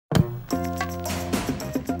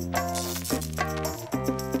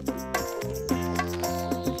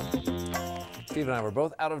Steve and I were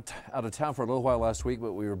both out of town for a little while last week,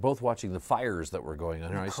 but we were both watching the fires that were going on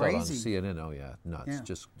here. I saw it on CNN. Oh yeah, nuts, yeah.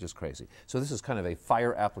 Just crazy. So this is kind of a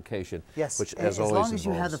fire application. Yes, which as always long as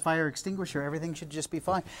you have the fire extinguisher, everything should just be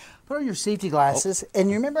fine. Put on your safety glasses, and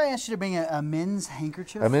you remember I asked you to bring a men's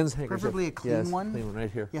handkerchief? A men's handkerchief, preferably a clean one. Clean one right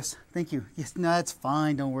here. Yes, thank you. Yes, no, that's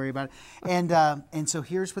fine. Don't worry about it. And so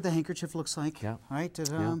here's what the handkerchief looks like. Yeah. All right.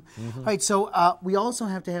 All right. So we also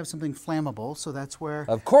have to have something flammable. So that's where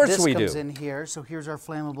of course this we comes do. in here. So here's our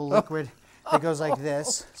flammable liquid. It goes like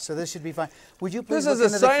this, so this should be fine. Would you please This look is a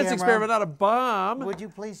into the science camera? experiment, not a bomb. Would you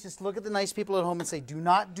please just look at the nice people at home and say, do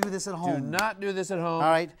not do this at home. Do not do this at home. All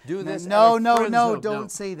right. Do this No, at a no, friend's no, home. don't No.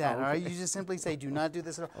 say that, Oh, all right? okay. You just simply say, do not do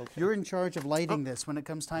this at home. Okay. You're in charge of lighting this when it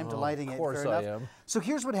comes time to lighting it. Of course I am. So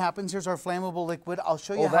here's what happens. Here's our flammable liquid. I'll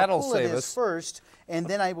show you how that'll cool it save is us. first, and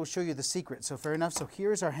then I will show you the secret. So fair enough. So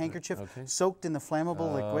here's our handkerchief soaked in the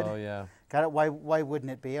flammable liquid. Oh, yeah. Got it? Why wouldn't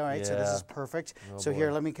it be? All right, so this is perfect. So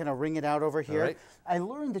here, let me kind of wring it out over here. Right. I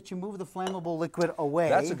learned that you move the flammable liquid away.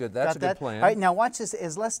 That's a good plan. All right, now watch this.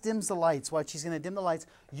 As Les dims the lights, watch, he's going to dim the lights.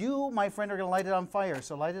 You, my friend, are going to light it on fire.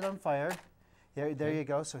 So light it on fire. There you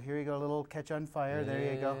go. So here you go, a little catch on fire.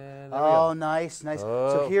 There you go. Oh, nice, nice.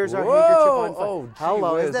 So here's our handkerchief on fire. Oh,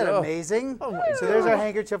 hello, isn't that amazing? Oh my so there's our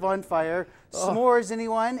handkerchief on fire. S'mores,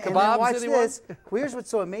 anyone? Kebabs, and then watch anyone? this. Here's what's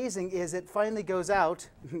so amazing is it finally goes out.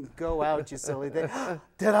 Go out, you silly thing.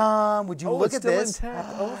 Ta-da! Would you look at this? Intact.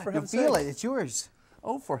 Oh, for heaven's feel sakes. it. It's yours.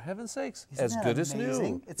 Oh, for heaven's sakes. Isn't as that good as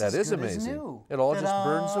amazing? new. It's That as is good as amazing. new. It all just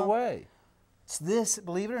burns Ta-da. away. This,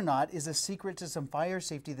 believe it or not, is a secret to some fire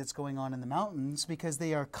safety that's going on in the mountains because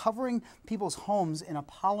they are covering people's homes in a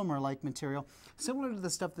polymer-like material, similar to the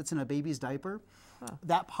stuff that's in a baby's diaper.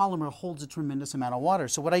 That polymer holds a tremendous amount of water.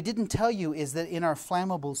 So what I didn't tell you is that in our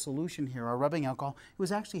flammable solution here, our rubbing alcohol, it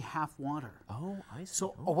was actually half water. Oh, I see. So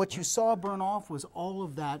what you saw burn off was all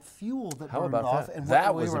of that fuel that How burned about off. that? And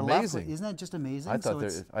That what we was were left amazing. with, isn't that just amazing?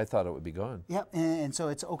 I thought it would be gone. Yep, and so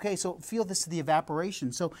it's okay. So feel this to the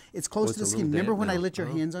evaporation. So it's close to the it's a skin. little Remember damp when I now. lit your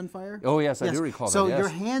hands on fire? Oh yes, I do recall that. So yes. your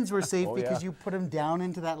hands were safe Oh, because yeah. you put them down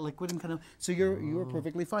into that liquid and kind of. So you were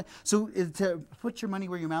perfectly fine. So to put your money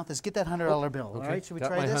where your mouth is, get that $100 bill. Okay. All right, should we Got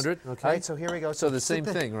try my this? 100. Okay. All right, so here we go. So the stick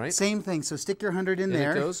same thing, right? Same thing. So stick your 100 in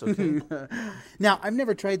there. It goes. Okay. Now I've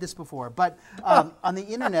never tried this before, but on the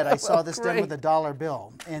internet I saw this done great. with a $1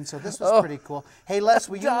 bill, and so this was pretty cool. Hey Les,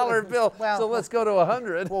 will you $1 bill. Well, so let's go to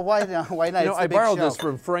 100. well, why not? Why not? You know, It's the I big borrowed show. this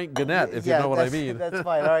from Frank Gannett, if you know what I mean. That's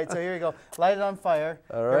fine. All right, so here we go. Light it on fire.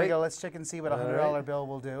 All Here we right. go. Let's check and see what a $100 right. bill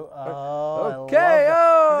will do. Oh, Okay. I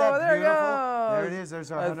love that. Oh, Isn't that there you beautiful? go. There it is.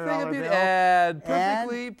 There's our $100 bill. And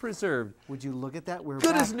perfectly preserved. Would you look at that? We're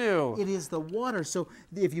Good back. as new. It is the water. So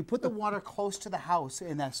if you put the water close to the house,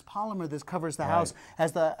 and that's polymer that covers the house,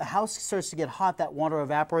 as the house starts to get hot, that water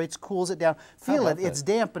evaporates, cools it down. Feel it. about It's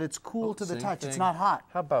that? damp, but it's cool to the Same touch. It's thing. not hot.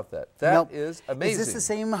 How about that? That is amazing. Is this the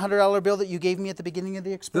same $100 bill that you gave me at the beginning of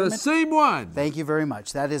the The experiment? same one. Thank you very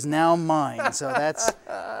much. That is now mine. So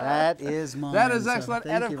that is mine. That is So excellent.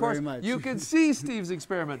 thank And of you course, very much. you can see Steve's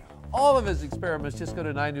experiment. All of his experiments, just go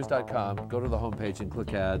to 9news.com, go to the homepage and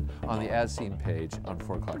click add on the as seen page on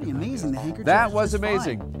 4 o'clock. Pretty amazing. The handkerchief That is was just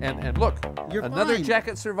amazing. fine. And look, You're another fine.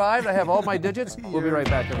 jacket survived. I have all my digits. We'll be right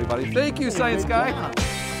back, everybody. Thank you, Science Guy.